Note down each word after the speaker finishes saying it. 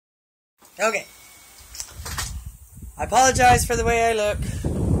Okay. I apologize for the way I look,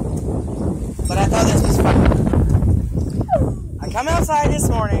 but I thought this was fun. I come outside this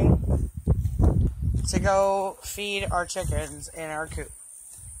morning to go feed our chickens in our coop.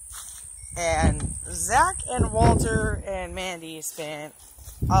 And Zach and Walter and Mandy spent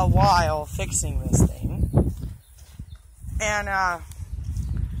a while fixing this thing. And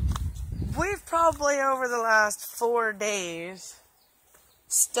we've probably over the last 4 days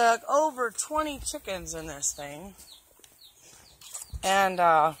stuck over 20 chickens in this thing. And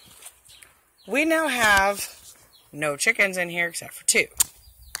we now have no chickens in here except for 2.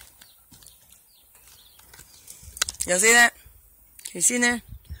 Y'all see that? You seen that?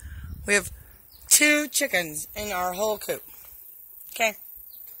 We have 2 chickens in our whole coop. Okay.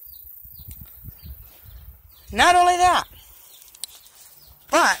 Not only that,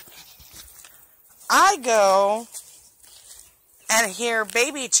 but I go and hear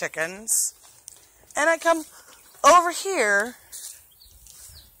baby chickens, and I come over here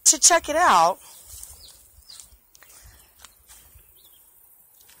to check it out.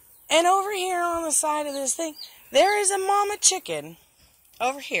 And over here on the side of this thing, there is a mama chicken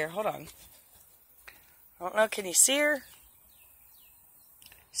over here. Hold on. I don't know, can you see her?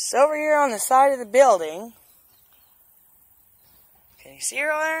 She's over here on the side of the building. Can you see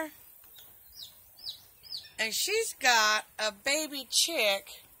her over there? And she's got a baby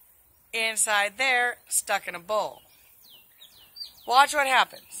chick inside there stuck in a bowl. Watch what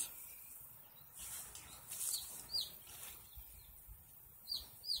happens.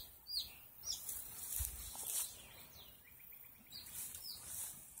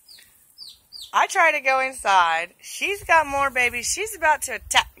 I try to go inside. She's got more babies. She's about to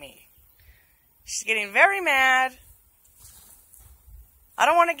attack me. She's getting very mad. I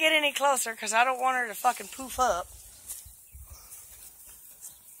don't want to get any closer because I don't want her to fucking poof up.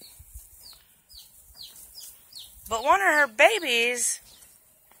 But one of her babies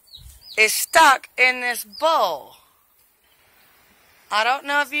is stuck in this bowl. I don't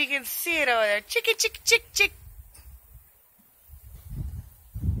know if you can see it over there. Chicky, chick, chick, chick.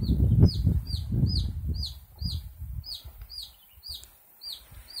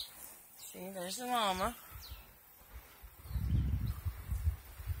 See, there's the mama.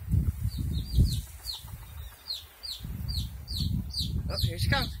 Oh, here she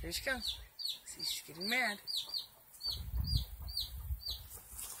comes. Here she comes. See, she's getting mad.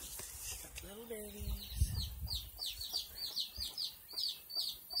 She's got the little baby.